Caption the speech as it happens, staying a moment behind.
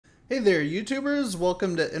Hey there, YouTubers!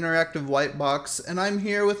 Welcome to Interactive Whitebox, and I'm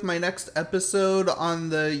here with my next episode on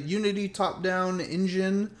the Unity top-down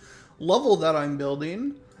engine level that I'm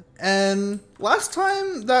building. And last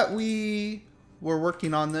time that we were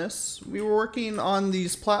working on this, we were working on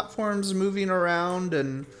these platforms moving around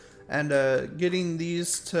and getting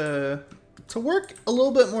these to work a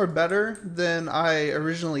little bit more better than I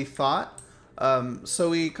originally thought. So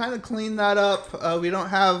we kind of cleaned that up. We don't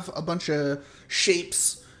have a bunch of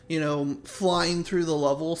shapes, flying through the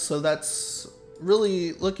level, so that's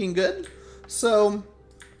really looking good. So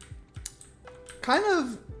kind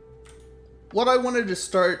of what I wanted to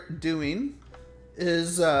start doing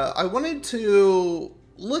is I wanted to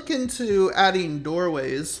look into adding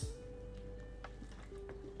doorways.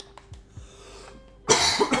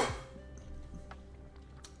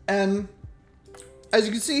 And as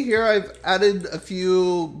you can see here, I've added a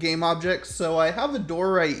few game objects. So I have a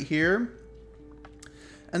door right here.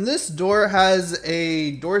 And this door has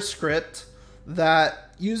a door script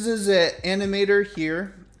that uses an animator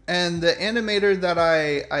here. And the animator that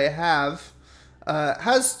I have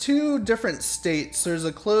has two different states. There's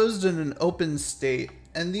a closed and an open state.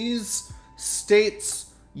 And these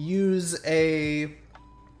states use there's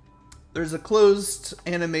a closed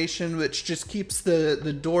animation which just keeps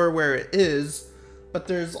the door where it is. But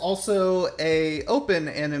there's also a open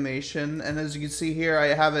animation. And as you can see here,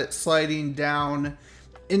 I have it sliding down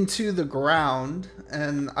into the ground,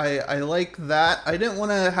 and I like that. I didn't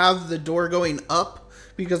want to have the door going up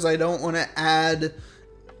because I don't want to add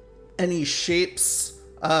any shapes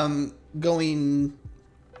I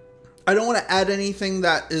don't want to add anything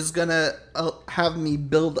that is gonna have me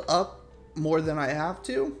build up more than I have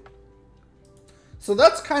to. So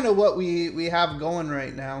that's kind of what we have going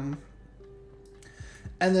right now.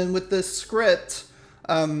 And then with this script,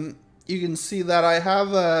 you can see that I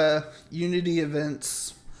have Unity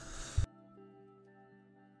events.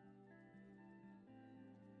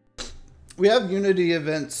 We have Unity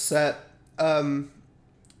events set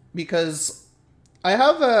because I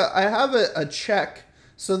have a check.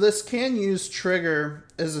 So this can use trigger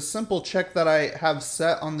is a simple check that I have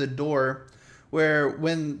set on the door, where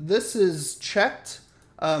when this is checked,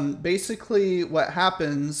 basically what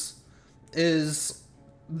happens is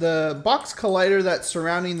the box collider that's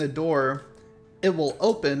surrounding the door, it will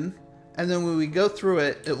open, and then when we go through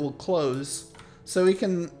it, it will close. So we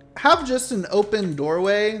can have just an open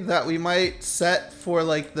doorway that we might set for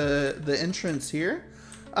like the entrance here.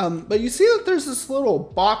 But you see that there's this little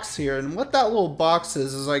box here, and what that little box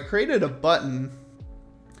is I created a button.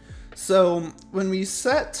 So when we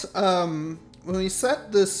set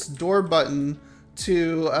this door button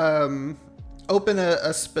to open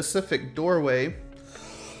a specific doorway,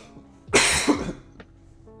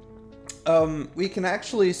 we can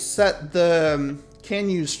actually set the can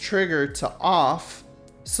use trigger to off.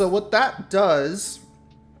 So what that does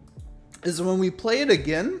is when we play it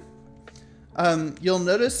again, you'll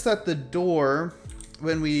notice that the door,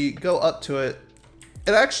 when we go up to it,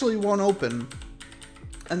 it actually won't open.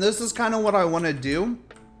 And this is kind of what I want to do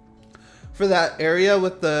for that area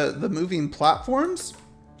with the moving platforms.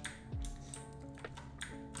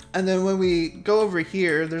 And then when we go over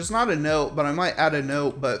here, there's not a note, but I might add a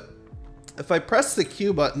note. But if I press the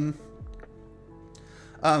Q button,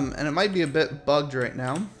 and it might be a bit bugged right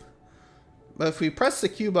now, but if we press the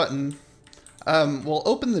Q button, we'll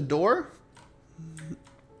open the door,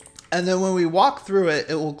 and then when we walk through it,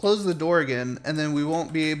 it will close the door again, and then we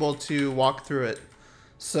won't be able to walk through it.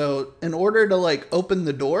 So in order to like open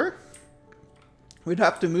the door, we'd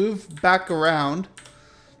have to move back around.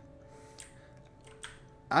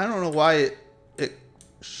 I don't know why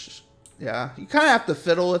yeah, you kind of have to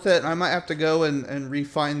fiddle with it. I might have to go and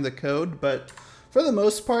refine the code, but for the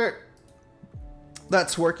most part,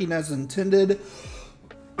 that's working as intended.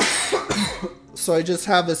 So I just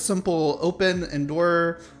have a simple open and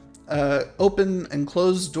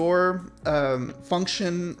close door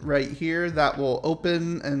function right here that will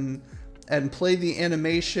open and play the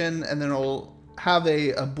animation, and then it'll have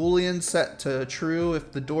a Boolean set to true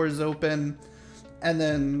if the door is open, and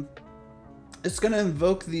then it's going to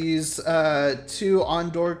invoke these two on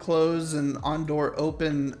door close and on door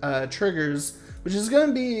open triggers, which is going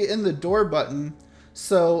to be in the door button.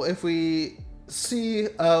 So if we see,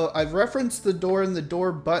 I've referenced the door in the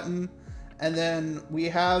door button, and then we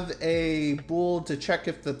have a bool to check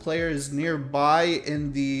if the player is nearby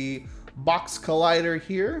in the box collider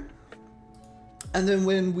here. And then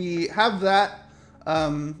when we have that,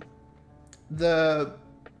 the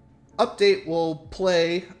update will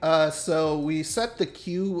play. So we set the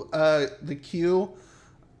Q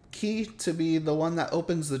key to be the one that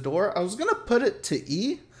opens the door. I was gonna put it to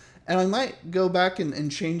E, And I might go back and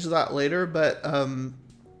change that later, but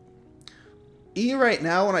E right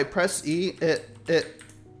now, when I press E, it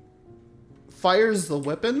fires the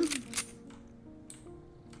weapon.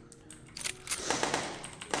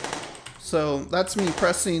 So that's me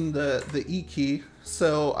pressing the E key.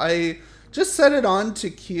 So I just set it on to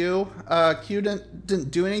Q. Q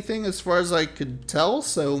didn't do anything as far as I could tell,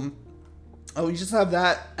 so we just have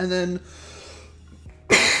that. And then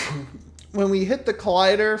when we hit the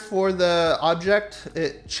collider for the object,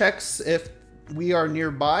 it checks if we are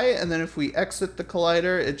nearby, and then if we exit the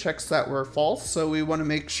collider, it checks that we're false. So we want to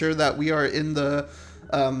make sure that we are in the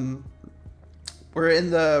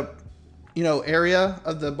area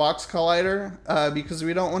of the box collider, because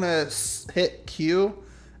we don't want to hit Q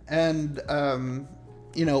and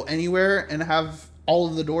anywhere and have all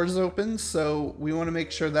of the doors open. So we want to make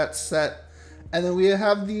sure that's set. And then we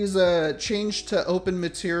have these change to open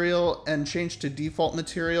material and change to default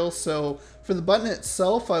material. So for the button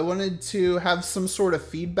itself, I wanted to have some sort of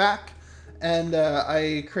feedback, and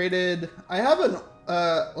I have an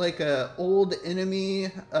like a old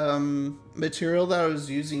enemy material that I was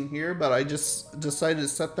using here, but I just decided to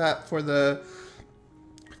set that for the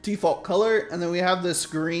default color. And then we have this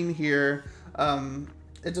green here.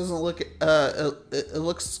 It doesn't look it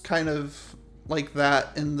looks kind of like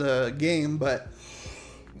that in the game, but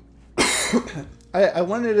I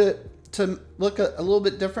wanted it to look a little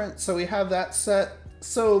bit different, so we have that set.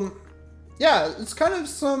 So yeah, it's kind of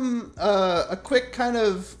some a quick kind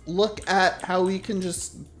of look at how we can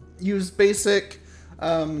just use basic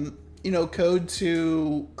code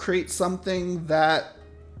to create something that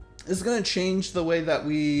is going to change the way that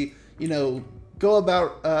we go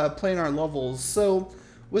about playing our levels. So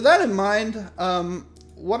with that in mind,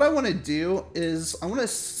 what I want to do is I want to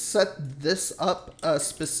set this up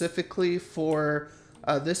specifically for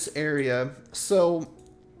this area. So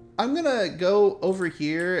I'm going to go over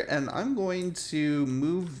here and I'm going to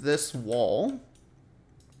move this wall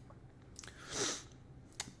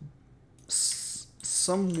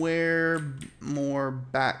somewhere more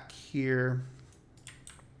back here.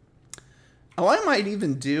 What I might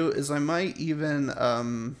even do is I might even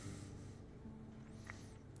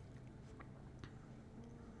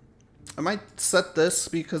I might set this,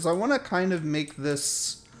 because I want to kind of make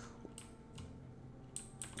this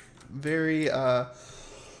very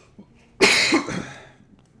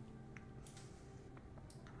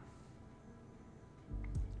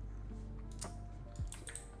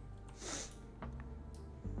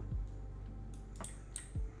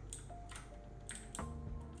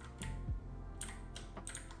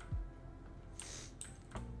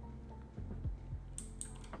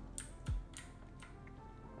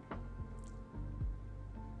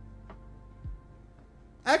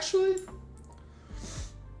actually,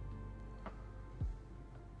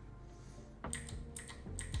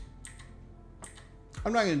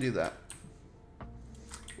 I'm not going to do that.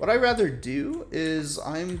 What I'd rather do is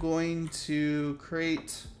I'm going to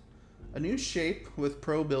create a new shape with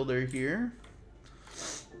ProBuilder here.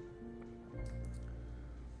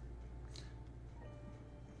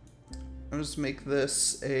 I'll just make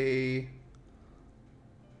this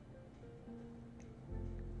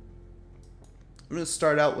I'm going to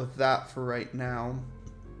start out with that for right now.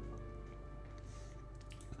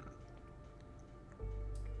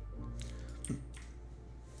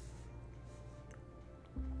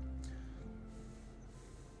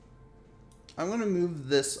 I'm going to move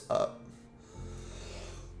this up.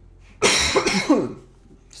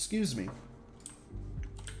 Excuse me.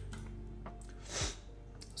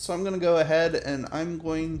 So I'm going to go ahead and I'm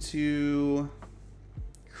going to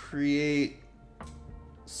create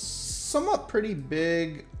somewhat pretty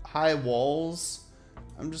big high walls.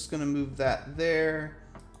 I'm just going to move that there.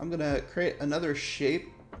 I'm going to create another shape,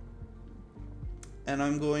 and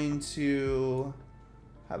I'm going to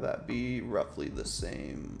have that be roughly the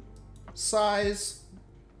same size.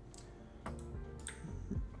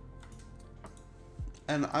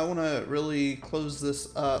 And I want to really close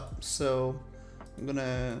this up, so I'm going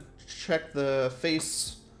to check the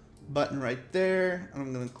face button right there, and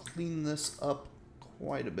I'm going to clean this up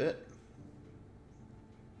quite a bit.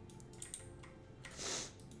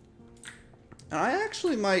 And I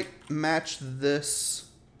actually might match this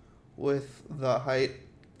with the height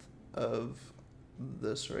of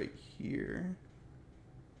this right here.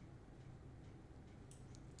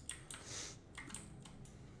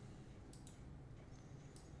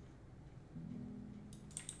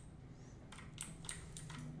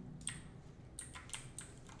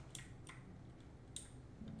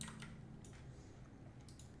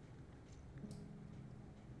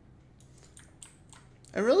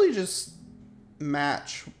 And really just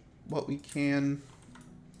match what we can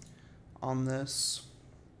on this.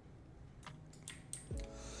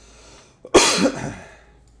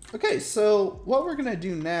 Okay, so what we're gonna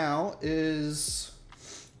do now is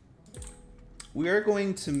we are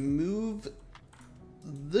going to move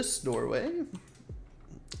this doorway,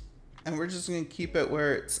 and we're just gonna keep it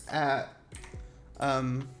where it's at,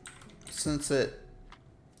 since it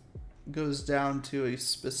goes down to a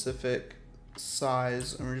specific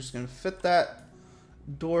size, and we're just gonna fit that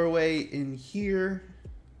doorway in here.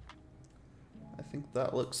 I think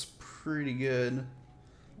that looks pretty good.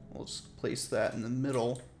 We'll just place that in the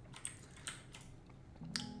middle.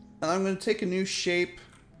 And I'm going to take a new shape,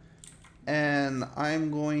 and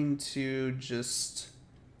I'm going to just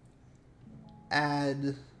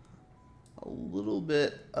add a little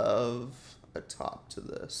bit of a top to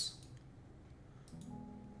this.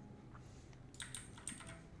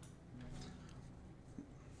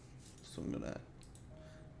 So I'm going to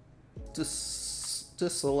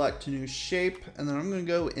deselect a new shape, and then I'm going to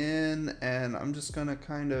go in and I'm just going to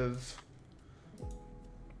kind of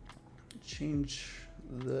change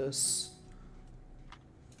this.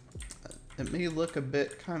 It may look a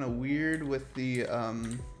bit kind of weird with the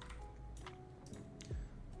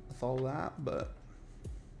with all that, but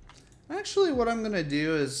actually what I'm gonna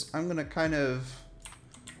do is I'm gonna kind of,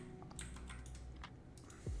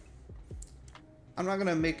 I'm not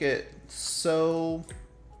gonna make it so,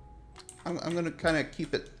 I'm gonna kind of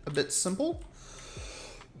keep it a bit simple.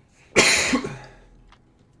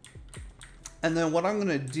 And then what I'm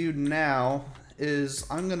gonna do now is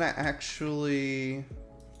I'm gonna actually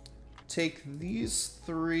take these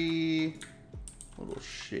three little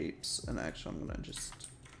shapes, and actually I'm gonna just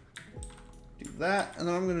do that, and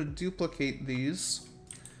then I'm gonna duplicate these.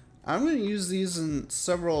 I'm gonna use these in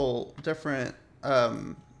several different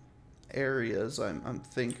areas, I'm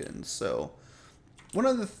thinking. So one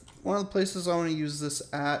of the places I want to use this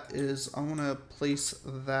at is I want to place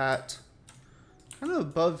that kind of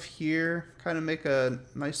above here, kind of make a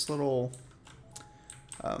nice little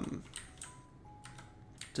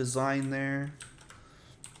design there.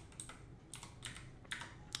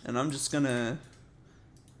 And I'm just gonna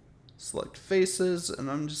select faces,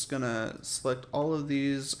 and I'm just gonna select all of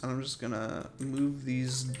these, and I'm just gonna move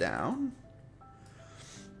these down.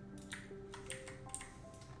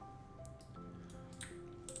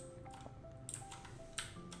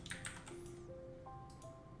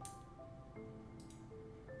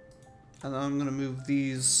 And then I'm gonna move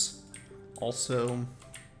these also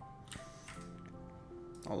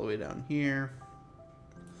all the way down here.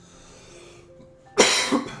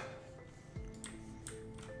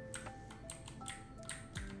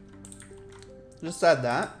 Just add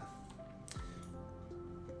that.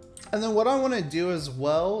 And then what I want to do as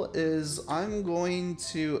well is I'm going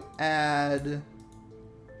to add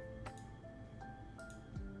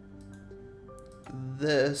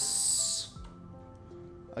this.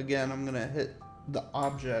 Again, I'm going to hit the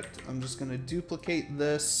object. I'm just going to duplicate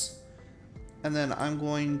this, and then I'm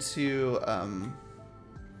going to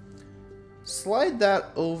slide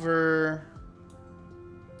that over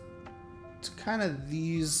to kind of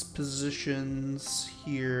these positions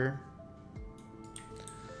here.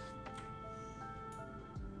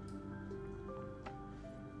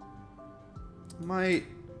 I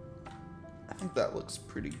think that looks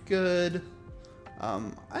pretty good.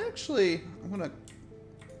 I'm gonna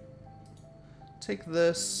take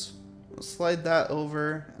this, slide that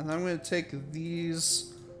over, and then I'm gonna take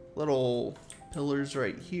these little pillars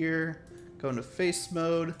right here, go into face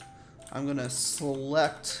mode. I'm gonna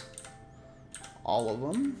select all of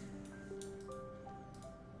them.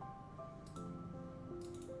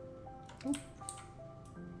 Oop.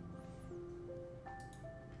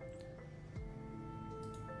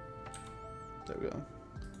 There we go.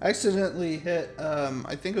 I accidentally hit,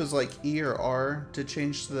 I think it was like E or R to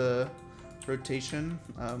change the rotation.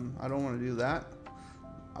 I don't want to do that.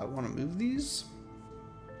 I want to move these.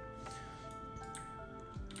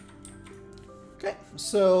 Okay,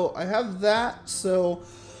 so I have that. So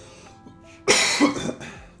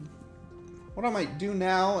what I might do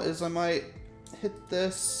now is I might hit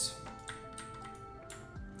this,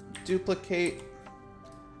 duplicate,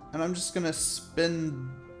 and I'm just gonna spin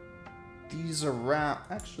these around.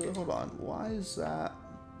 Actually, hold on. Why is that?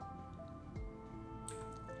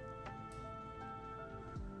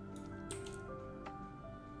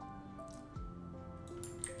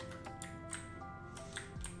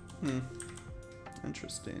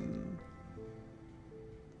 Interesting.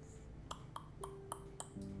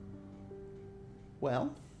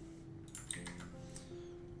 Well,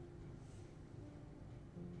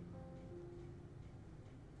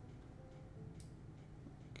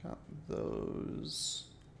 Got those.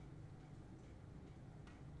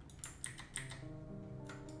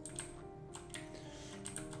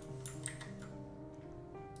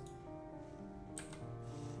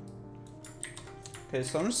 Okay,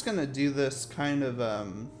 so I'm just gonna do this kind of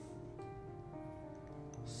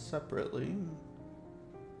separately.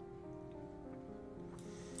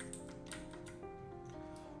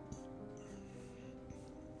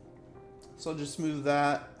 So I'll just move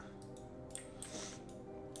that.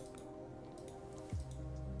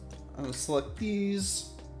 I'm gonna select these.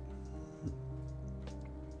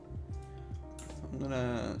 I'm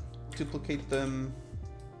gonna duplicate them.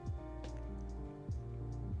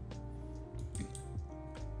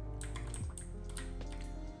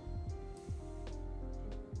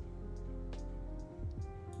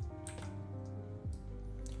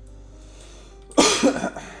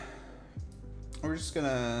 We're just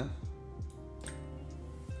gonna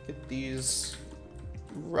get these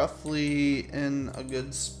roughly in a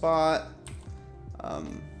good spot.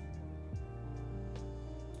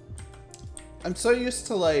 I'm so used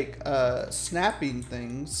to like snapping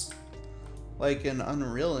things like in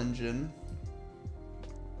Unreal Engine.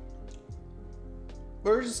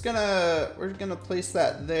 We're gonna place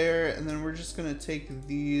that there, and then we're just gonna take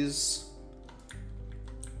these,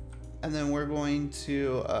 and then we're going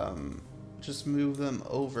to just move them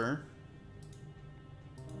over.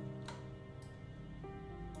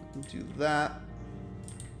 Do that.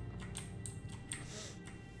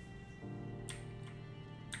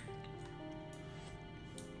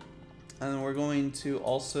 And then we're going to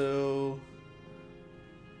also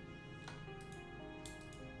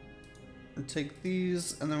take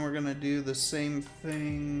these, and then we're going to do the same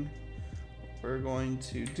thing. We're going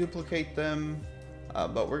to duplicate them,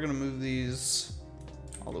 but we're going to move these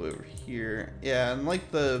all the way over here. Yeah, and like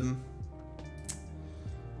you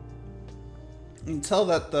can tell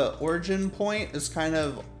that the origin point is kind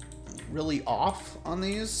of really off on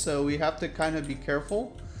these, so we have to kind of be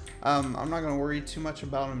careful. I'm not going to worry too much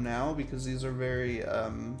about them now because these are very,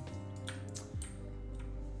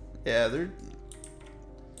 yeah, they're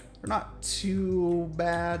not too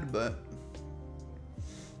bad, but,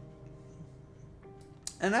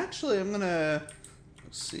 and actually I'm going to,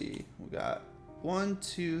 let's see, we got 1,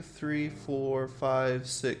 2, 3, 4, 5,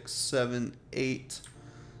 6, 7, 8.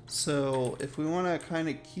 So if we want to kind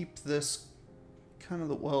of keep this kind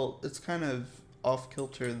of well, it's kind of off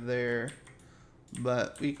kilter there,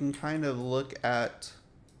 but we can kind of look at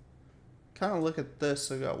this.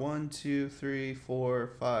 So I got 1, 2, 3, 4,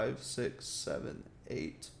 5, 6, 7,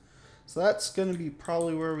 8. So that's going to be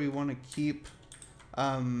probably where we want to keep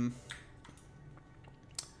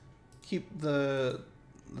the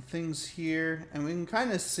things here, and we can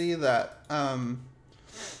kind of see that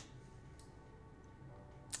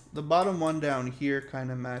the bottom one down here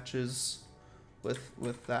kind of matches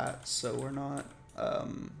with that, so we're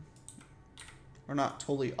not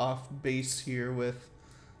totally off base here with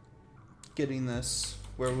getting this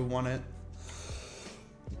where we want it.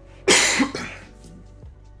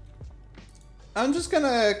 I'm just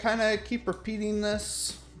gonna kind of keep repeating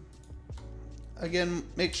this. Again,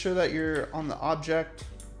 make sure that you're on the object,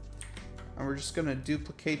 and we're just gonna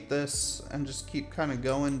duplicate this and just keep kind of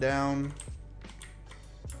going down.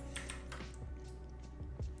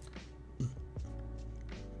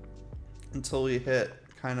 Until we hit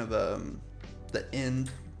kind of the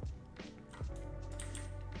end.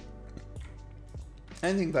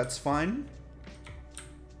 I think that's fine.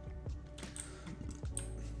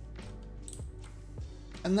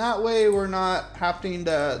 And that way we're not having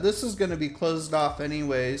to, this is going to be closed off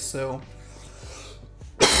anyway, so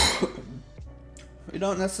we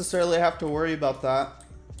don't necessarily have to worry about that.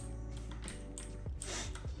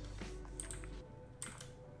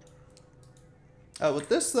 With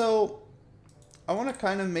this though, I want to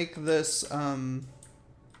kind of make this, well,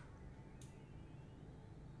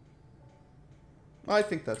 I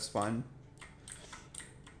think that's fine.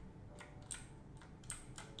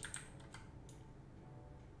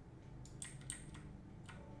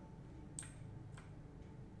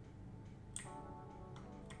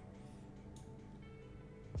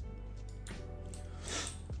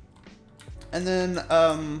 And then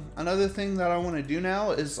another thing that I want to do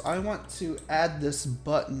now is I want to add this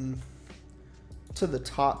button to the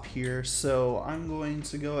top here. So I'm going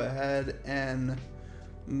to go ahead and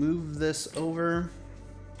move this over.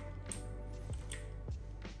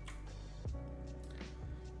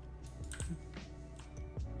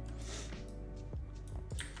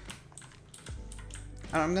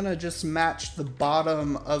 And I'm gonna just match the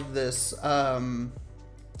bottom of this box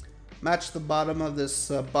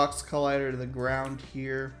collider to the ground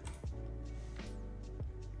here.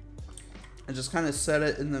 and just kind of set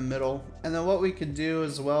it in the middle. And then what we could do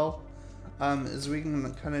as well is we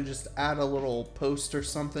can kind of just add a little post or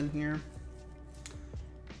something here.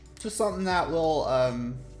 Just something that will,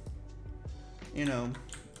 you know,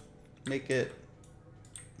 make it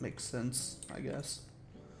make sense, I guess.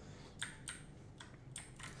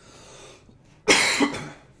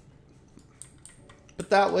 But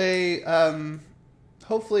that way,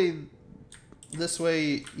 hopefully this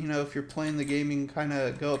way, you know, if you're playing the game, you can kind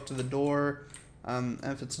of go up to the door, and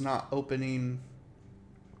if it's not opening,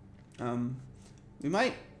 we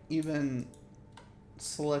might even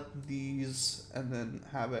select these and then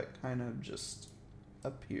have it kind of just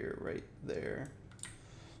appear right there.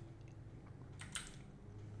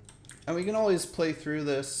 And we can always play through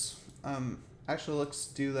this. Actually, let's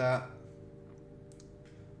do that.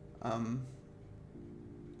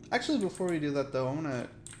 Actually, before we do that though, I'm gonna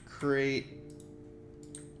create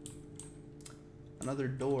another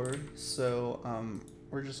door. So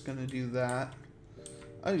we're just gonna do that.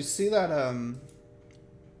 Oh, you see that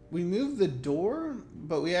we moved the door,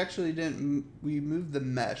 but we actually didn't. We moved the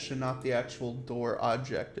mesh and not the actual door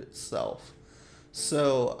object itself.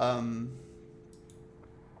 So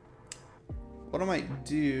what I might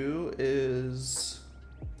do is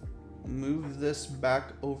move this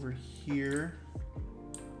back over here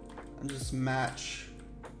and just match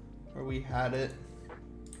where we had it.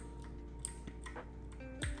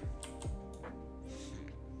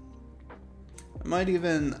 I might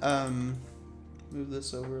even move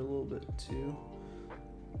this over a little bit too.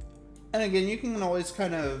 And again, you can always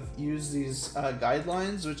kind of use these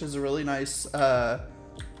guidelines, which is a really nice, kind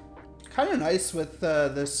of nice with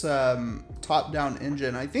this top-down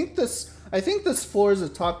engine. I think this floor is a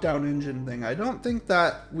top-down engine thing. I don't think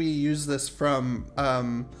that we use this from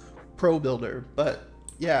ProBuilder, but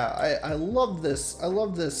yeah, I love this. I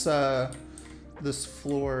love this this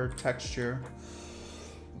floor texture.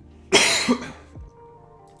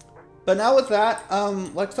 But now with that,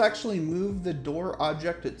 let's actually move the door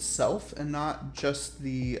object itself and not just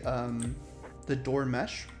the door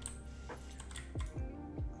mesh.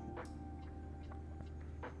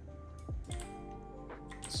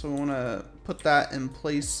 So we want to put that in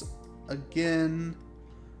place again,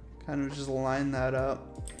 kind of just line that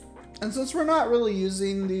up. And since we're not really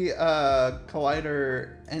using the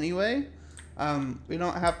collider anyway, we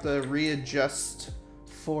don't have to readjust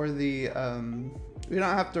for the we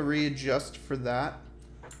don't have to readjust for that.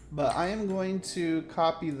 But I am going to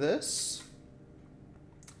copy this,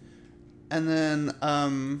 and then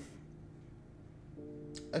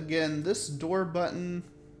again, this door button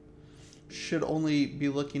should only be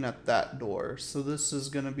looking at that door. So this is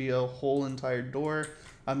going to be a whole entire door.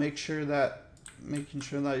 Making sure that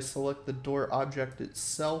I select the door object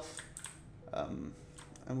itself, and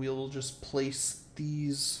we'll just place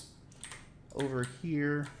these over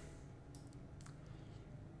here.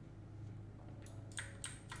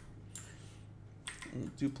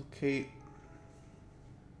 And duplicate.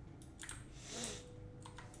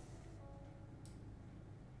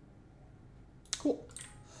 Cool.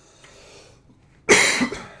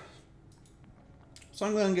 So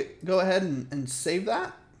I'm going to go ahead and save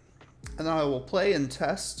that, and then I will play and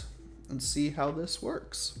test and see how this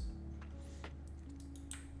works.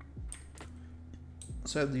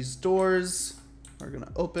 So I have these doors. We're going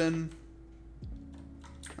to open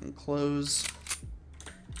and close.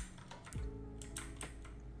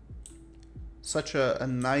 Such a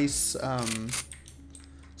nice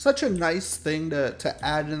thing to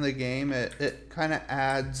add in the game. It kind of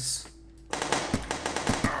adds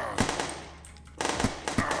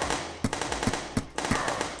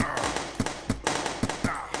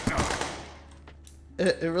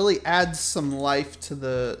it really adds some life to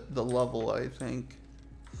the level, I think.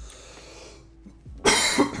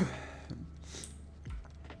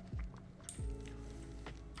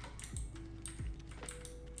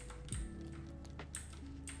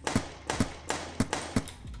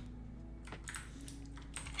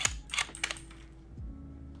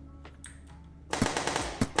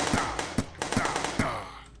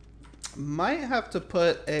 Might have to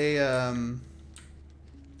put a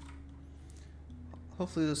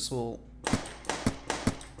hopefully this will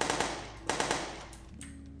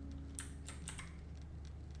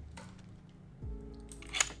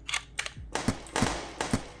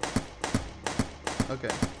okay.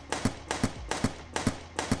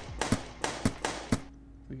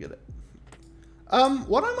 We get it.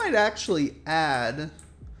 What I might actually add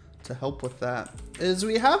to help with that is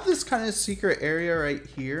we have this kind of secret area right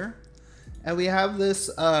here. And we have this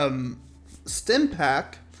stim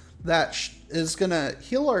pack that is going to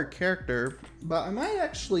heal our character, but I might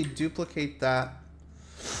actually duplicate that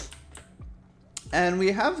And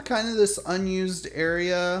we have kind of this unused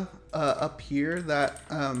area up here that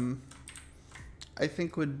I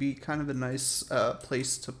think would be kind of a nice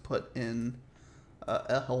place to put in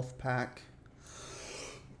a health pack.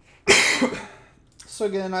 So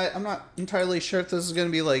again, I'm not entirely sure if this is going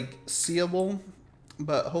to be like seeable,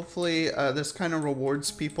 but hopefully this kind of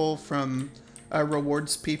rewards people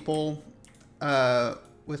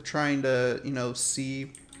with trying to, you know,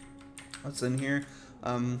 see what's in here.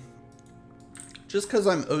 Just because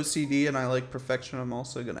I'm OCD and I like perfection, I'm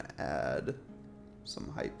also going to add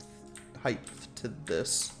some height to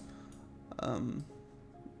this. Kind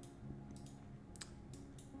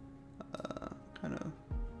of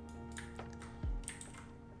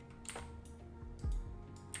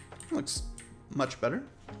looks much better.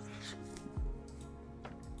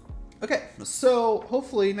 Okay, so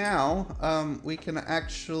hopefully now we can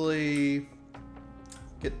actually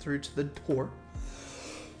get through to the door.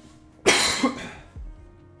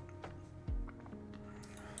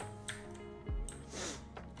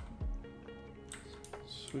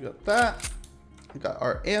 So we got that. We got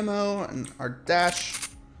our ammo and our dash.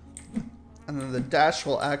 And then the dash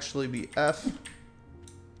will actually be F.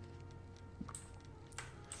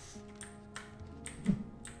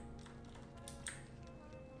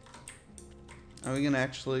 And we can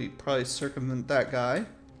actually probably circumvent that guy.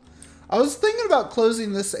 I was thinking about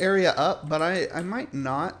closing this area up, but I might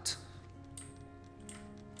not.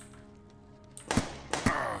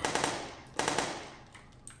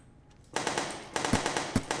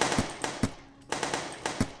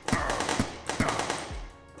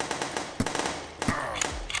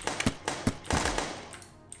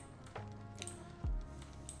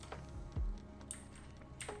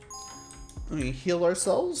 Let me heal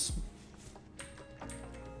ourselves.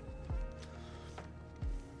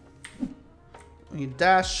 We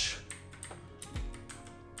dash.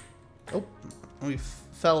 Oh, we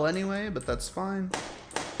fell anyway, but that's fine.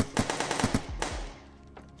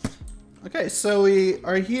 Okay, so we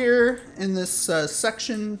are here in this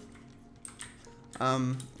section.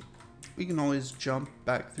 We can always jump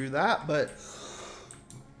back through that, but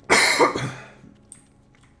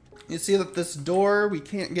you see that this door we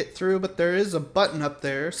can't get through, but there is a button up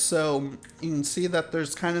there, so you can see that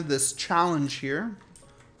there's kind of this challenge here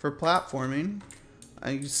for platforming.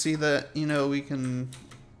 You see that, you know, we can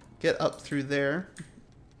get up through there.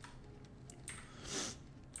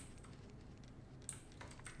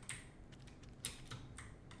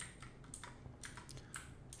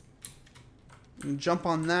 You jump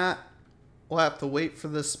on that. We'll have to wait for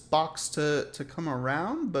this box to come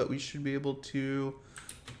around, but we should be able to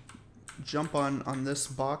jump on this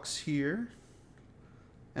box here.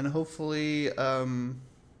 And hopefully,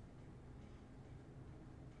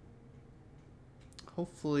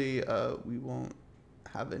 we won't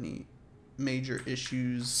have any major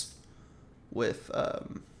issues with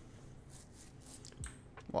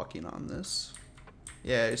walking on this.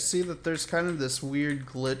 Yeah, I see that there's kind of this weird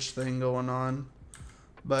glitch thing going on,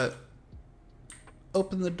 but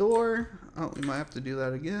open the door. Oh, we might have to do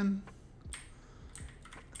that again.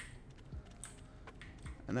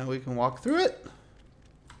 And now we can walk through it,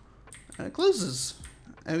 and it closes.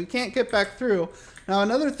 And we can't get back through. Now,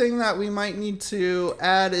 another thing that we might need to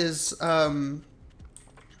add is,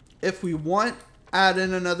 if we want, add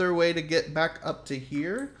in another way to get back up to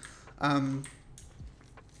here.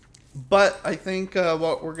 But I think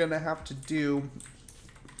what we're going to have to do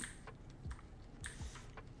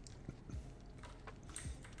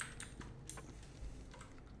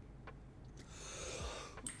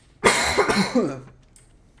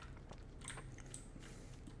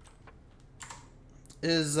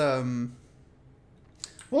is,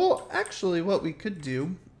 well, actually what we could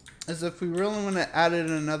do is if we really want to add in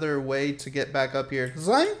another way to get back up here, because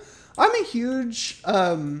I'm a huge,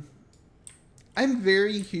 I'm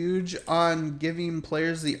very huge on giving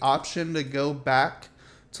players the option to go back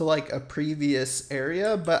to like a previous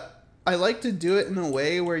area, but I like to do it in a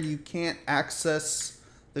way where you can't access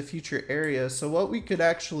the future area. So what we could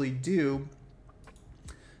actually do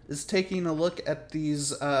is taking a look at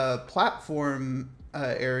these platform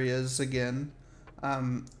areas again.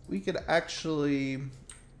 We could actually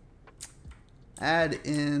add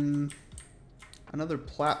in another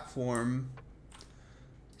platform.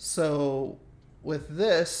 So with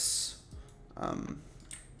this,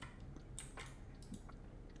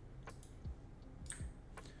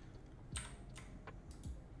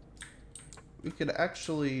 we could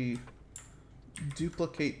actually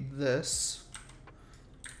duplicate this,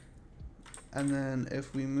 and then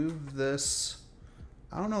if we move this,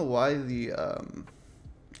 I don't know why the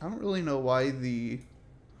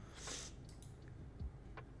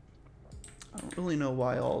really know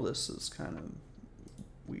why all this is kind of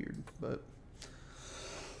weird, but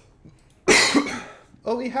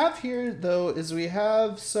what we have here though is we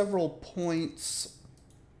have several points.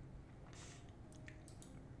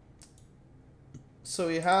 So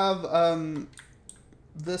we have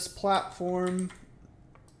this platform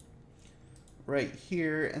right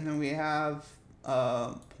here, and then we have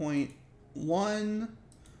point 1,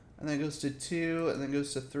 and then it goes to 2, and then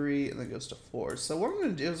goes to 3, and then goes to 4. So what I'm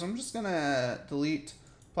going to do is I'm just going to delete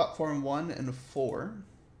platform 1 and 4.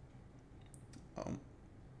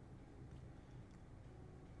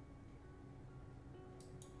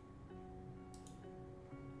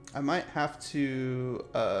 I might have to,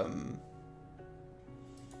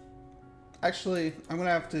 actually, I'm going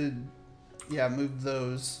to have to, yeah, move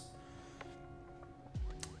those.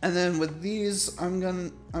 And then with these, I'm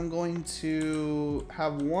going to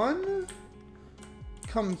have 1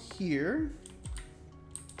 come here,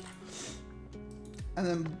 and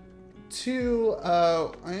then 2,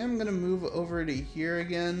 I am going to move over to here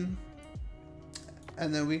again,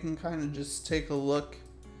 and then we can kind of just take a look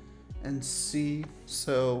and see.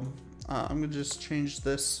 So I'm going to just change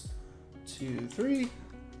this to 3,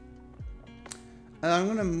 and I'm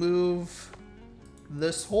going to move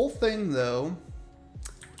this whole thing though.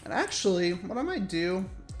 And actually, what I might do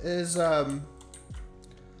is I'm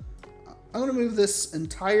going to move this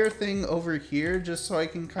entire thing over here just so I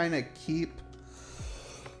can kind of keep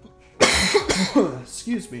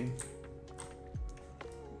excuse me.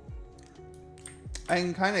 I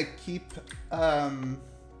can kind of keep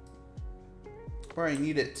where I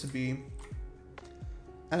need it to be.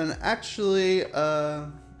 And actually, yeah,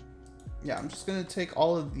 I'm just going to take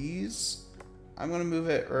all of these. I'm going to move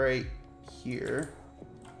it right here.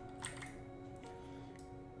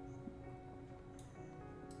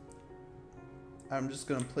 I'm just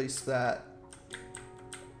going to place that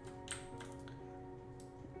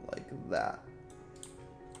like that.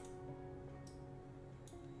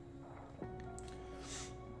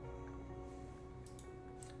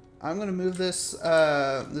 I'm going to move this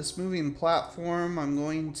this moving platform. I'm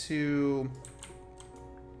going to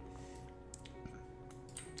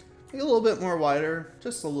make it a little bit more wider,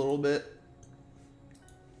 just a little bit.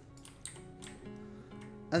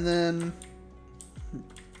 And then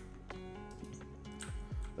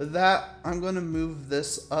with that, I'm going to move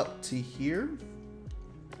this up to here.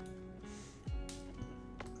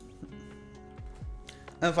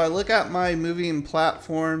 And if I look at my moving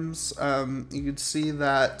platforms, you can see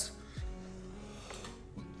that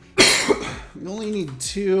you only need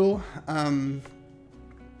 2.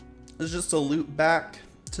 There's just a loop back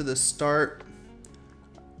to the start.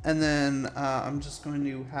 And then I'm just going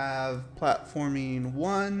to have platforming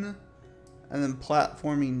 1 and then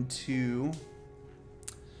platforming 2.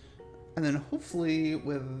 And then hopefully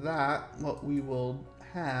with that, what we will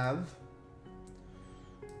have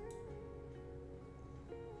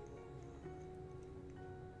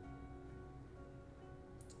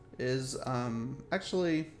is,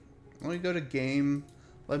 actually, let me go to game.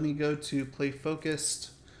 Let me go to play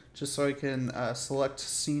focused, just so I can select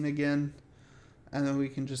scene again. And then we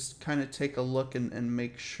can just kind of take a look and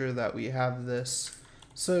make sure that we have this.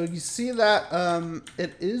 So you see that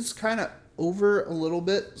it is kind of over a little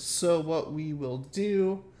bit. So what we will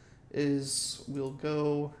do is we'll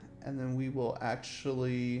go and then we will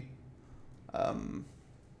actually,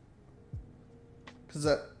 because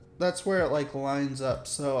that's where it like lines up.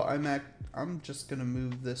 So I'm just gonna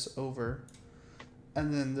move this over,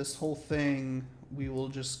 and then this whole thing we will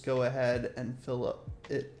just go ahead and fill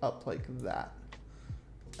it up like that,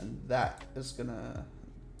 and that is gonna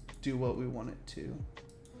do what we want it to.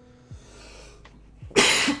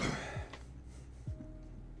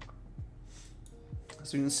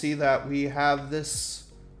 So you can see that we have this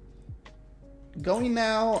going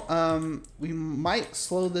now. We might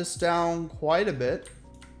slow this down quite a bit.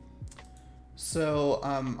 So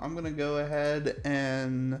I'm going to go ahead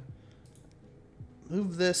and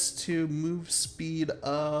move this to move speed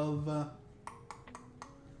of, I'm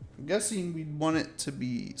guessing we'd want it to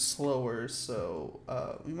be slower. So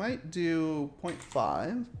we might do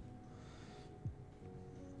 0.5.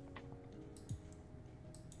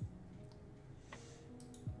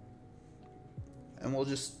 And we'll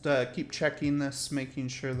just keep checking this, making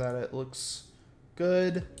sure that it looks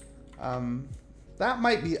good. That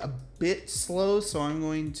might be a bit slow, so I'm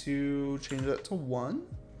going to change that to 1.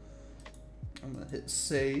 I'm going to hit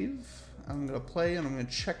save. I'm going to play, and I'm going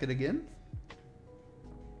to check it again.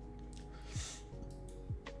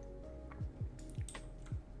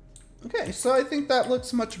 Okay, so I think that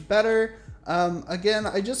looks much better. Again,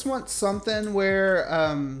 I just want something where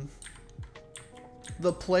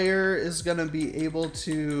the player is going to be able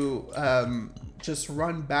to just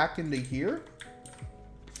run back into here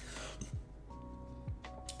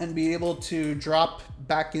and be able to drop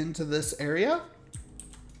back into this area.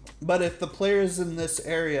 But if the player is in this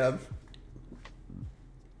area,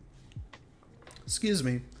 excuse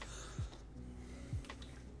me,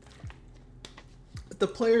 if the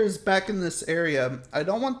player is back in this area, I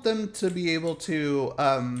don't want them to be able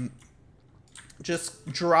to just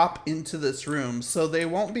drop into this room. So they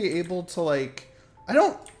won't be able to, like,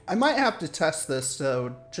 I might have to test this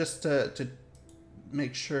though, just to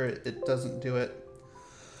make sure it doesn't do it.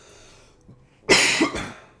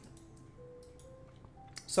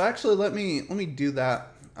 So actually, let me do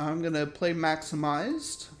that. I'm gonna play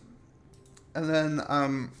maximized, and then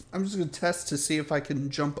I'm just gonna test to see if I can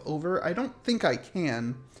jump over. I don't think I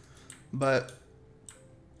can, but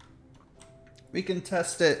we can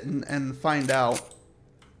test it and find out.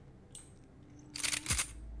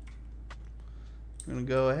 I'm gonna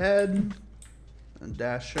go ahead and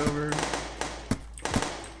dash over.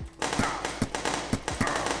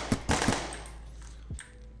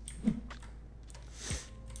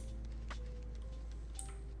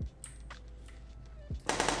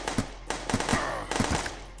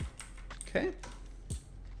 Okay.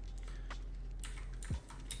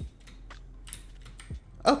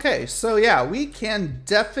 Okay, so yeah, we can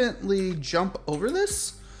definitely jump over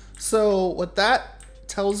this. So what that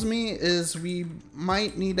tells me is we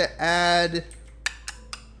might need to add,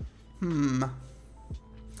 we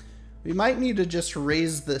might need to just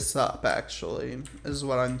raise this up, actually, is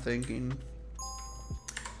what I'm thinking.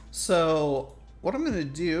 So what I'm gonna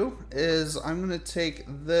do is I'm gonna take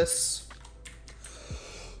this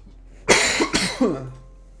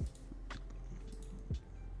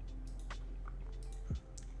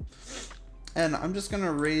and I'm just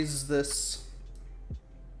gonna raise this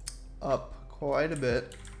up quite a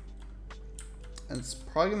bit, and it's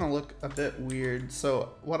probably gonna look a bit weird. So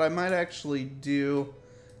what I might actually do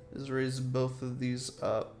is raise both of these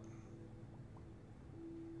up.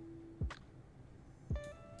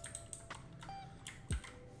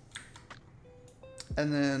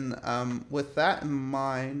 And then with that in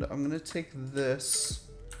mind, I'm gonna take this,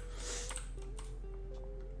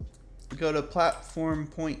 go to platform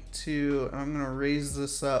point 2, and I'm gonna raise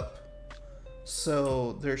this up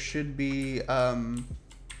so there should be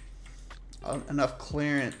enough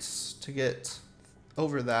clearance to get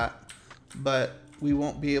over that, but we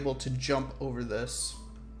won't be able to jump over this.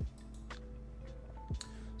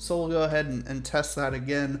 So we'll go ahead and test that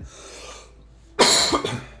again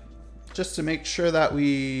just to make sure that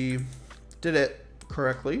we did it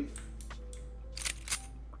correctly.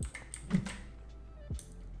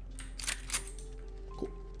 Cool.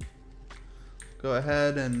 Go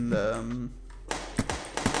ahead and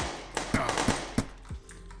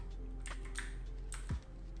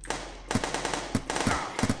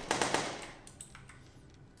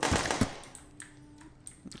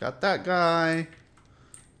got that guy.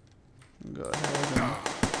 Go ahead and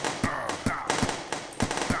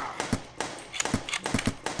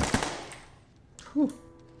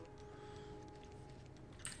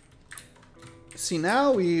see,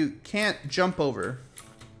 now we can't jump over.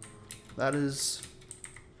 That is,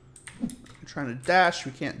 I'm trying to dash.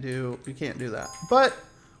 We can't do that. But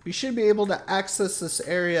we should be able to access this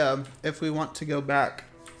area if we want to go back.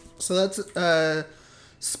 So that's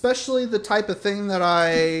especially the type of thing that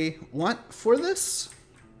I want for this.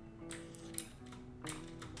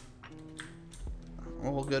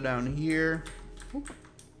 We'll go down here. Oop.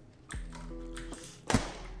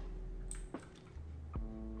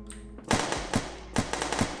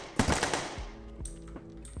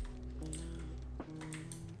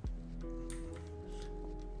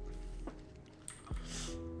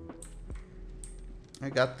 I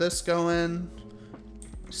got this going.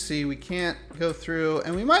 See, we can't go through,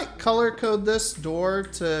 and we might color code this door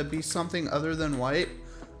to be something other than white.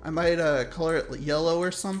 I might color it yellow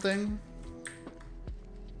or something.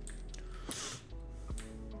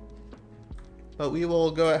 But we will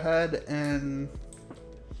go ahead and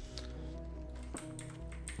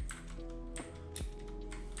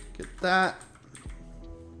get that.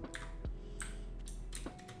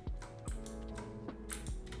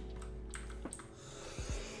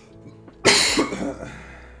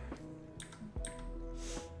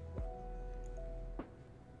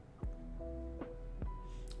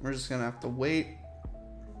 We're just gonna have to wait.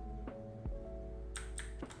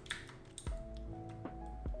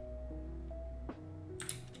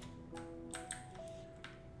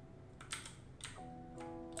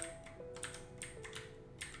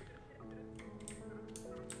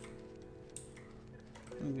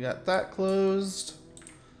 We got that closed.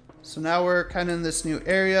 So now we're kind of in this new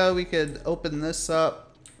area. We could open this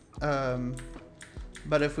up.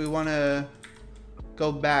 But if we want to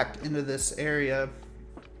go back into this area,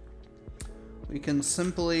 we can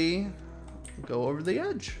simply go over the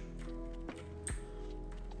edge.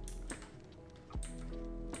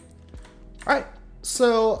 All right,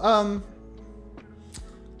 so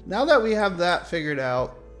now that we have that figured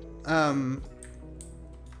out,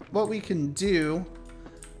 what we can do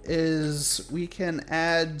is we can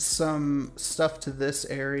add some stuff to this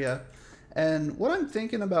area. And what I'm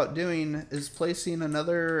thinking about doing is placing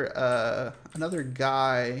another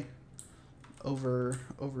guy over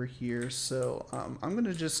here. So I'm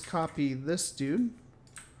gonna just copy this dude.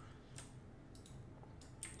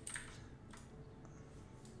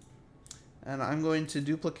 And I'm going to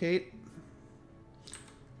duplicate.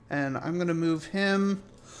 And I'm gonna move him.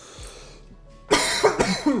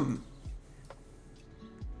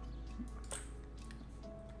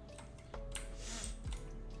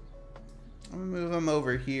 I'm gonna move him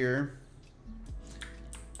over here.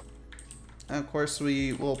 And of course,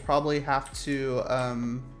 we will probably have to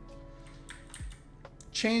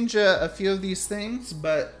change a few of these things,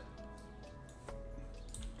 but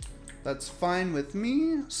that's fine with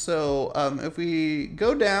me. So if we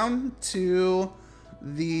go down to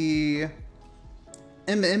the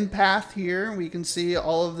path here, we can see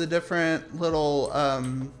all of the different little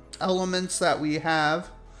elements that we have.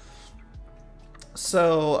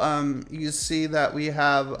 So you see that we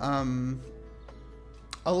have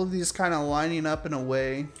all of these kind of lining up in a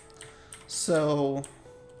way. So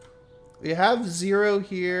we have 0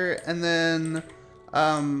 here, and then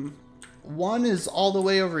 1 is all the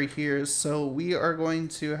way over here. So we are going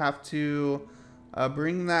to have to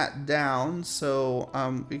bring that down. So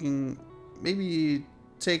we can maybe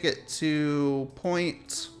take it to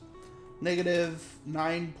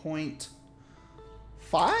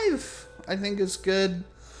 -9.5, I think is good.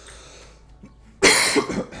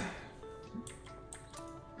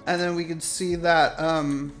 And then we can see that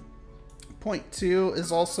 0.2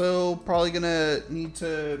 is also probably gonna need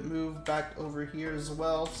to move back over here as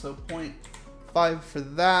well. So 0.5 for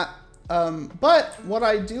that. But what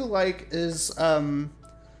I do like is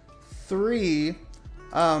 3.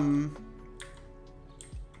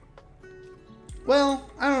 Well,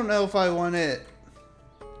 I don't know if I want it.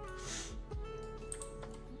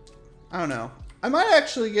 I don't know. I might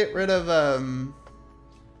actually get rid of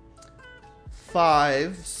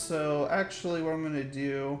 5. So actually what I'm gonna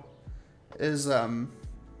do is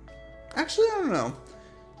actually I don't know.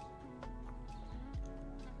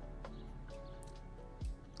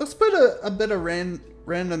 Let's put a bit of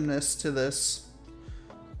randomness to this.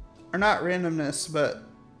 Or not randomness, but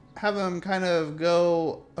have them kind of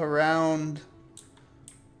go around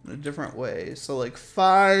in a different way. So like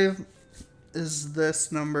 5 is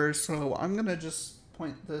this number, so I'm gonna just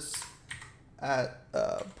point this at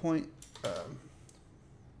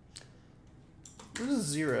this is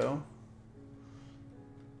 0,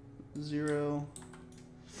 0,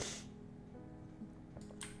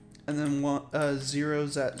 and then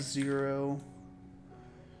 0's at 0.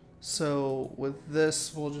 So with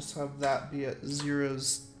this, we'll just have that be at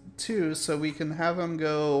 0's too, so we can have them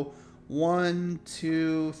go 1,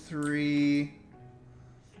 2, 3,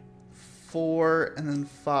 4, and then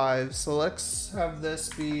 5. So let's have this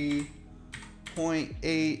be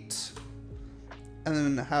 0.8, and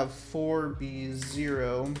then have 4 be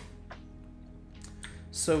 0.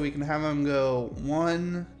 So we can have them go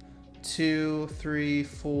 1, 2, 3,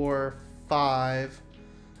 4, 5,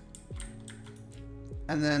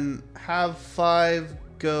 and then have 5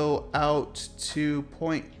 go out to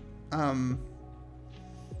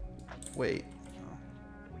wait,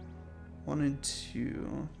 1 and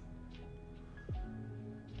 2.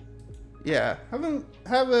 Yeah, have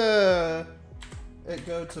it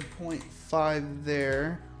go to 0.5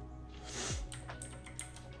 there.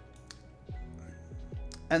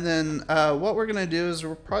 And then what we're gonna do is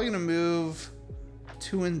we're probably gonna move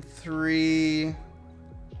 2 and 3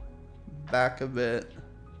 back a bit,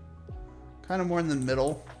 kind of more in the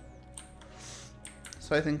middle.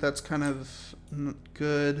 So I think that's kind of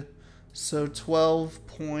good. So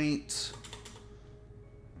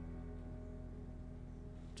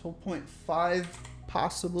 12.5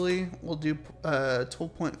 possibly. We'll do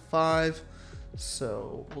 12.5.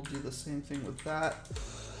 So we'll do the same thing with that.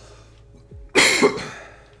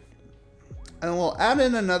 And we'll add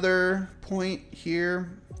in another point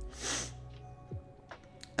here.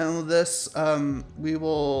 And with this, we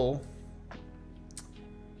will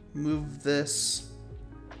move this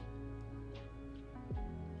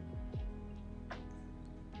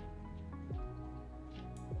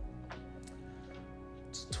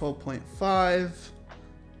to 12.5.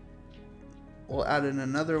 We'll add in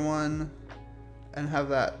another one and have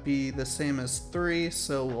that be the same as 3.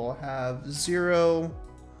 So we'll have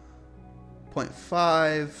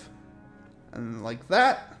 0.5 and like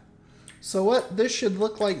that. So what this should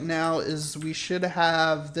look like now is we should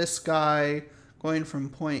have this guy going from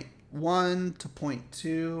point 1 to point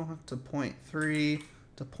 2 to point 3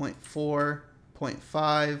 to point 4, point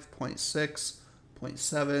 5, point 6, point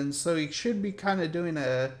 7. So you should be kind of doing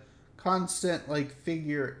a constant like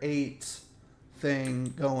figure 8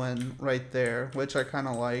 thing going right there, which I kind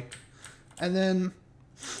of like. And then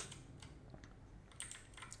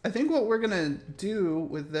I think what we're going to do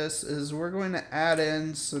with this is we're going to add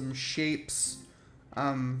in some shapes.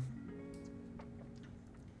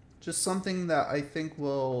 Just something that I think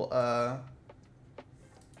will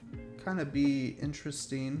kind of be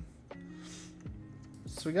interesting.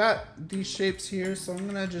 So we got these shapes here, so I'm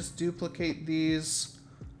going to just duplicate these.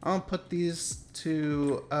 I'll put these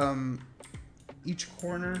to each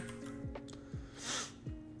corner.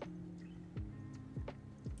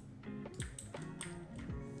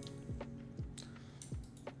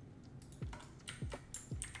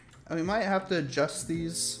 And we might have to adjust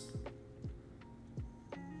these.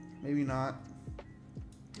 Maybe not.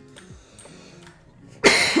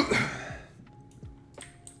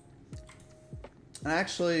 And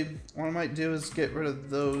actually, what I might do is get rid of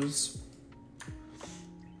those.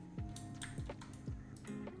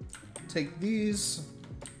 Take these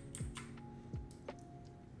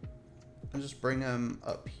and just bring them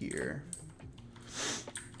up here.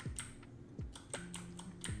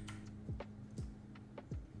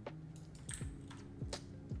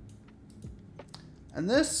 And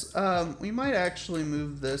this, we might actually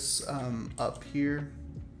move this up here.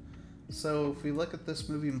 So if we look at this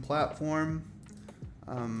moving platform,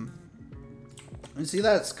 you see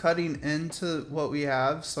that it's cutting into what we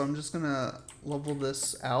have. So I'm just gonna level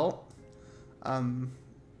this out. I'm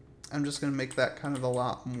just gonna make that kind of a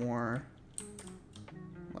lot more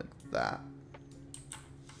like that.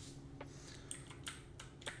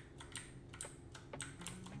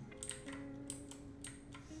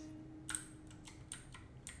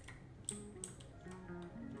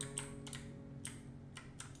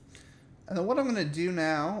 And then what I'm going to do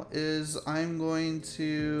now is I'm going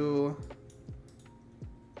to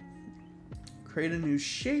create a new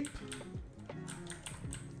shape.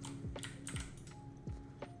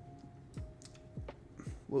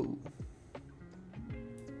 Whoa.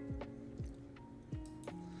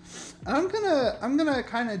 I'm gonna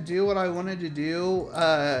kind of do what I wanted to do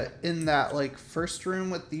in that like first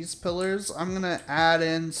room with these pillars. I'm gonna add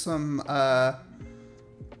in some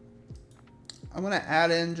I'm gonna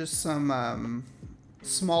add in just some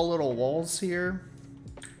small little walls here.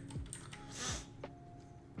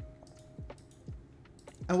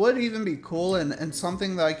 And what would even be cool and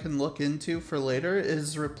something that I can look into for later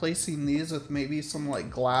is replacing these with maybe some like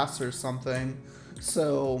glass or something.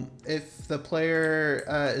 So if the player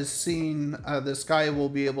is seeing this guy will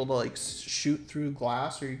be able to like shoot through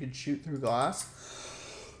glass, or you could shoot through glass.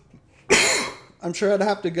 I'm sure I'd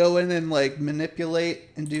have to go in and like manipulate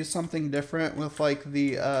and do something different with like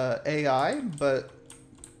the AI, but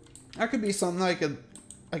that could be something I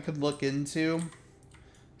could look into.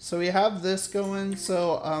 So we have this going,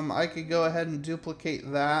 so I could go ahead and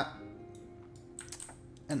duplicate that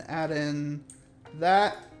and add in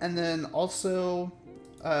that, and then also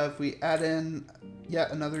if we add in yet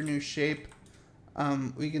another new shape,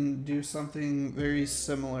 we can do something very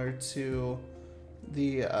similar to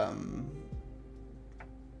the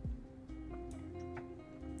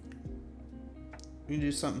we can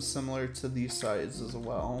do something similar to these sides as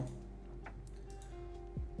well.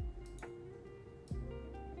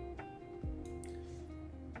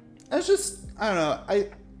 It's just, I don't know,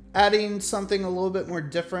 adding something a little bit more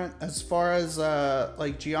different as far as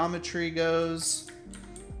like geometry goes.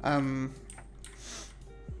 You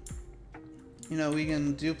know, we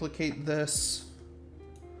can duplicate this.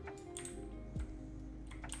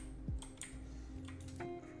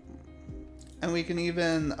 And we can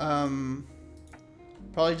even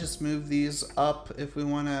probably just move these up if we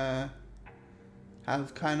want to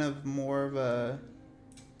have kind of more of a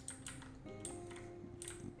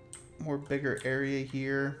more bigger area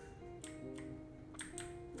here.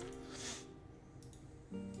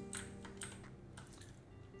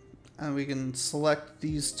 And we can select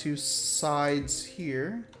these two sides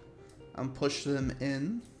here and push them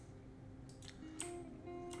in.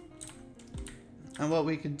 And what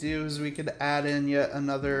we could do is we could add in yet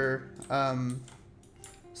another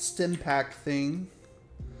stim pack thing.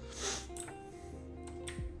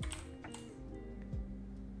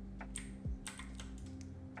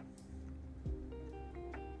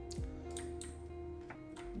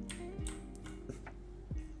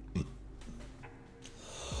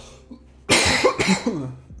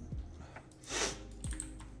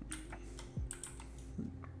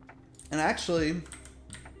 And actually,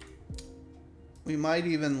 we might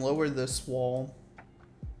even lower this wall.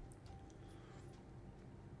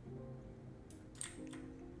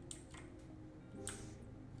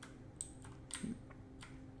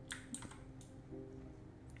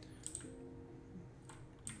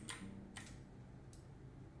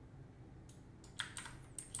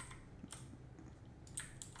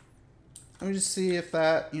 Let me just see if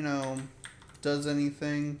that, you know, does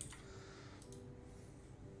anything.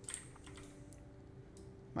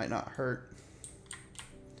 Might not hurt.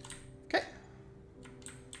 Okay.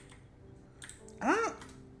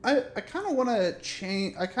 I kind of want to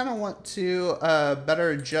change. I kind of want to better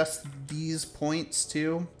adjust these points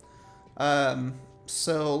too.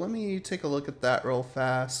 So let me take a look at that real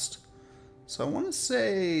fast. So I want to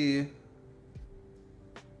say.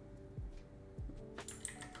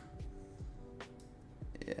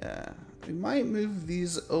 Yeah, we might move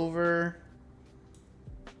these over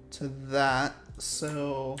to that.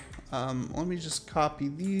 So let me just copy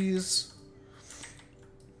these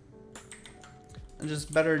and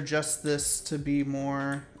just better adjust this to be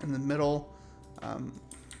more in the middle. I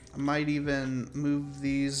might even move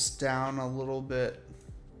these down a little bit.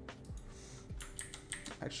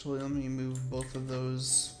 Actually, let me move both of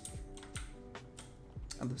those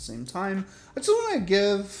at the same time. I just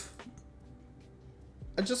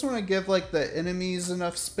want to give like the enemies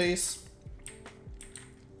enough space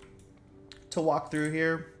to walk through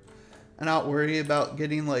here and not worry about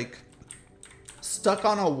getting like stuck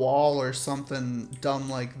on a wall or something dumb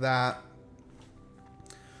like that.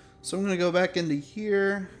 So I'm going to go back into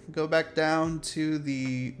here, go back down to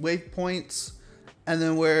the waypoints, and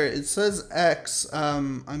then where it says X, I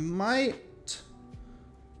might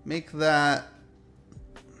make that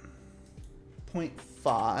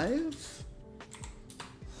 0.5.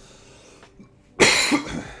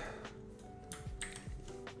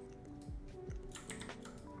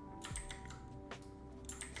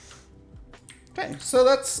 Okay, so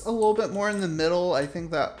that's a little bit more in the middle. I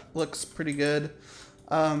think that looks pretty good.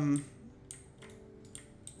 I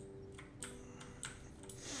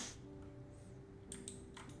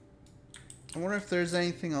wonder if there's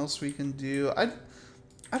anything else we can do. I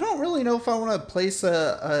don't really know if I want to place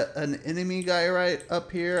an enemy guy right up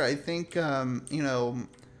here. I think, you know,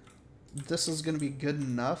 this is going to be good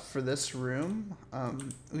enough for this room.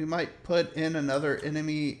 We might put in another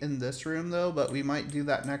enemy in this room though, but we might do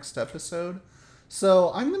that next episode.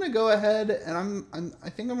 So I'm going to go ahead and I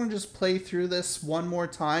think I'm going to just play through this one more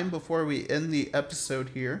time before we end the episode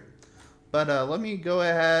here. But let me go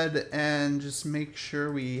ahead and just make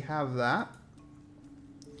sure we have that.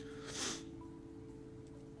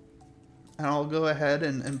 And I'll go ahead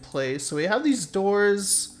and play. So we have these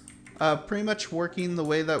doors pretty much working the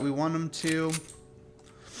way that we want them to.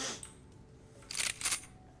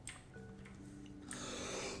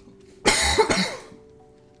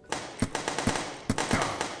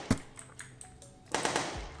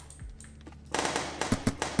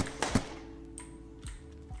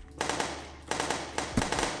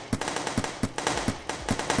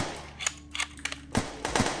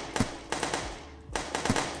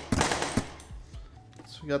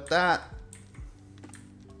 We got that.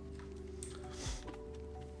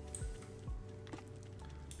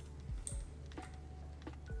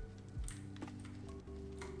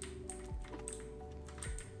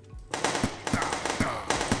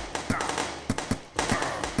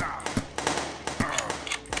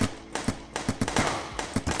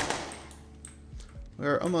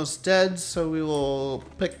 We're almost dead, so we will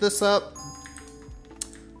pick this up.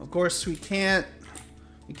 Of course, we can't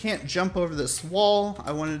jump over this wall.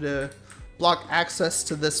 I wanted to block access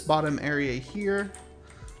to this bottom area here,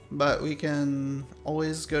 but we can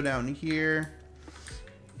always go down here.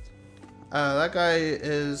 That guy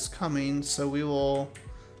is coming, so we will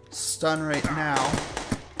stun right now.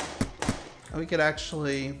 And we could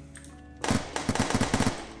actually...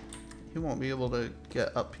 He won't be able to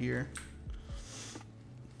get up here.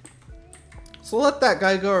 So let that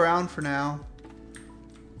guy go around for now.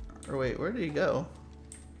 Or wait, where did he go?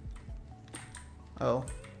 Oh,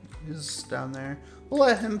 he's down there. We'll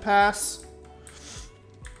let him pass.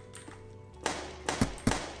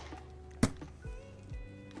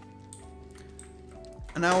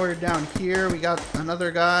 And now we're down here. We got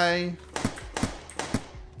another guy.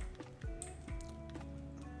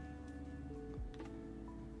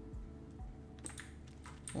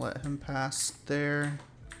 Let him pass there.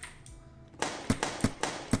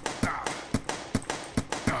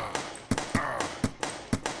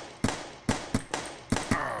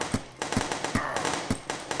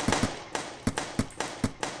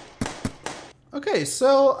 Okay,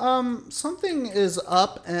 so something is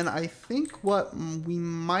up, and I think what we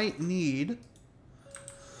might need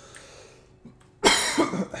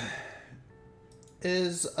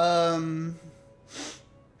is a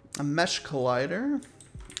mesh collider,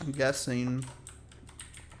 I'm guessing.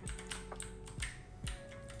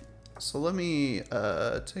 So let me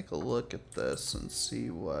take a look at this and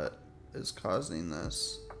see what is causing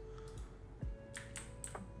this.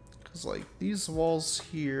 Because like these walls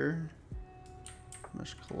here,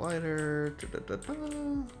 mesh collider,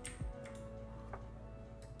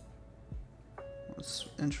 That's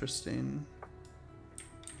interesting.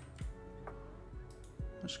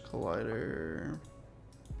 Mesh collider.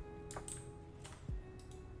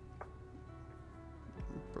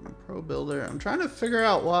 From ProBuilder. I'm trying to figure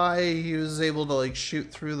out why he was able to like shoot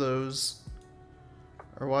through those.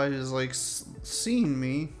 Or why he was like seeing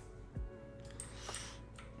me.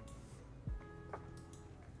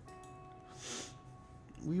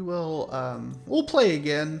 We will, we'll play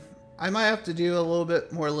again. I might have to do a little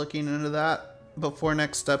bit more looking into that before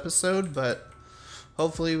next episode, but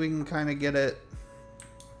hopefully we can kind of get it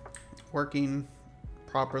working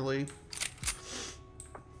properly.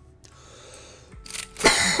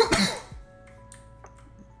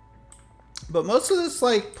 But most of this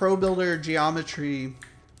like ProBuilder geometry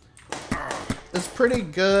is pretty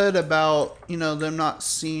good about, you know, them not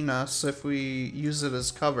seeing us if we use it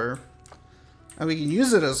as cover. And we can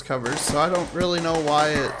use it as cover, so I don't really know why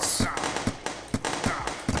it's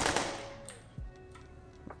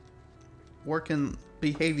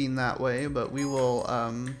behaving that way, but we will,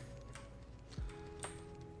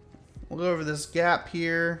 we'll go over this gap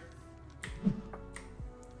here.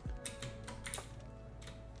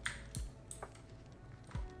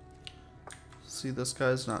 See, this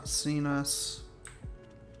guy's not seeing us.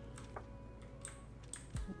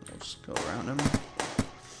 We'll just go around him.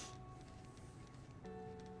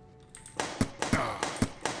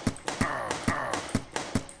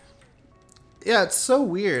 Yeah, it's so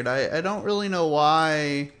weird. I don't really know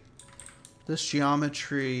why this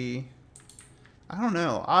geometry... I don't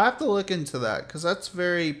know. I'll have to look into that, because that's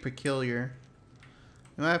very peculiar.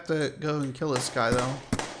 I might have to go and kill this guy, though.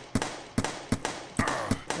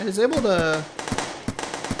 He's able to...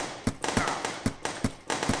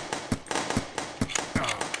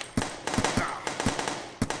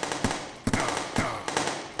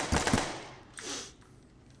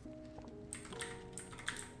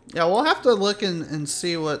 Yeah, we'll have to look and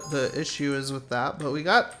see what the issue is with that, but we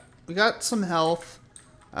got some health.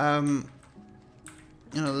 You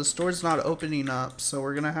know, the store's not opening up, so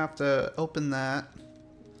we're gonna have to open that.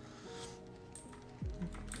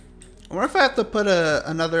 I wonder if I have to put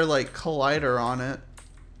another like collider on it.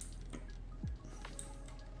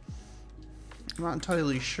 I'm not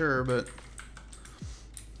entirely sure, but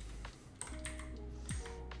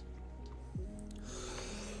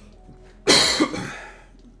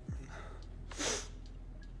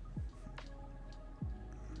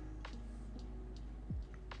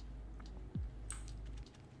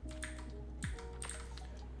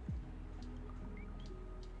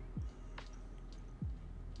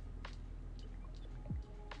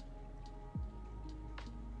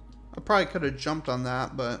I probably could have jumped on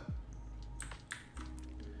that, but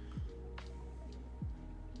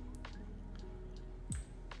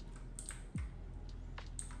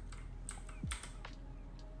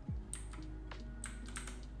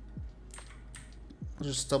I'll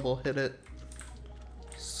just double hit it.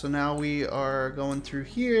 So now we are going through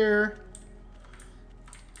here,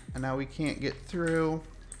 and now we can't get through.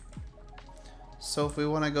 So if we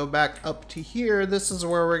want to go back up to here, this is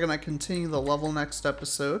where we're going to continue the level next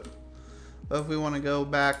episode. But if we want to go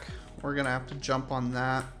back, we're going to have to jump on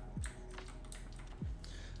that.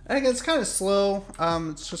 I think it's kind of slow.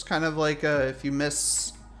 It's just kind of like if you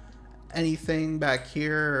miss anything back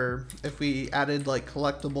here, or if we added like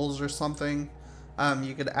collectibles or something,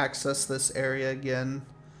 you could access this area again.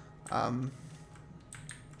 And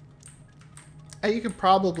you could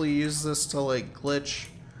probably use this to like glitch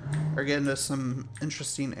or get into some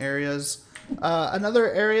interesting areas.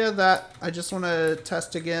 Another area that I just want to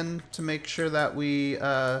test again to make sure that we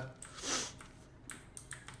can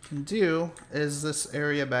do is this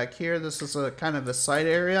area back here. This is a kind of a side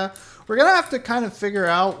area. We're gonna have to kind of figure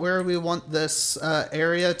out where we want this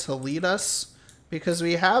area to lead us, because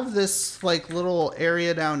we have this like little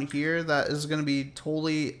area down here that is going to be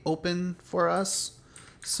totally open for us.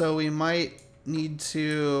 So we might need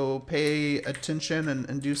to pay attention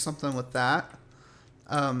and do something with that.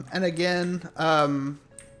 And again,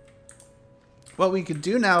 what we could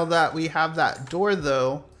do now that we have that door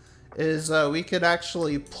though, is we could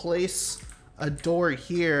actually place a door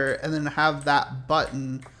here and then have that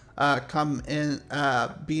button come in,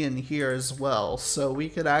 be in here as well. So we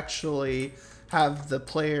could actually have the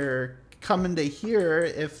player come into here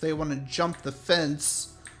if they want to jump the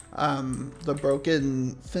fence, the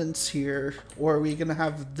broken fence here, or we can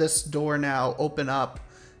have this door now open up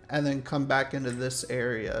and then come back into this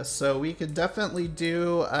area. So we could definitely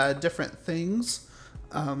do different things.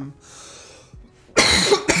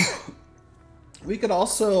 We could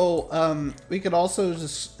also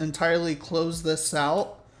just entirely close this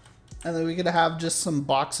out, and then we could have just some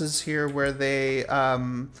boxes here where they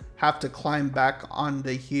have to climb back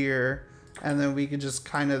onto here, and then we could just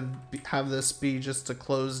kind of have this be just a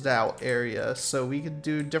closed out area. So we could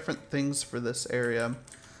do different things for this area.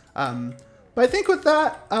 But I think with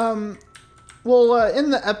that, we'll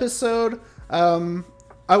end the episode.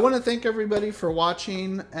 I want to thank everybody for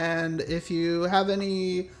watching, and if you have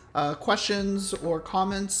any questions or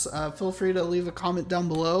comments, feel free to leave a comment down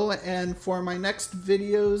below. And for my next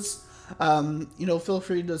videos, you know, feel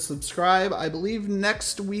free to subscribe. I believe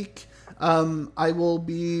next week I will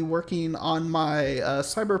be working on my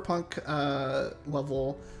cyberpunk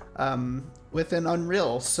level within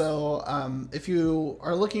Unreal. So if you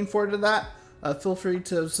are looking forward to that, feel free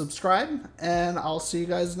to subscribe, and I'll see you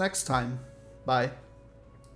guys next time. Bye.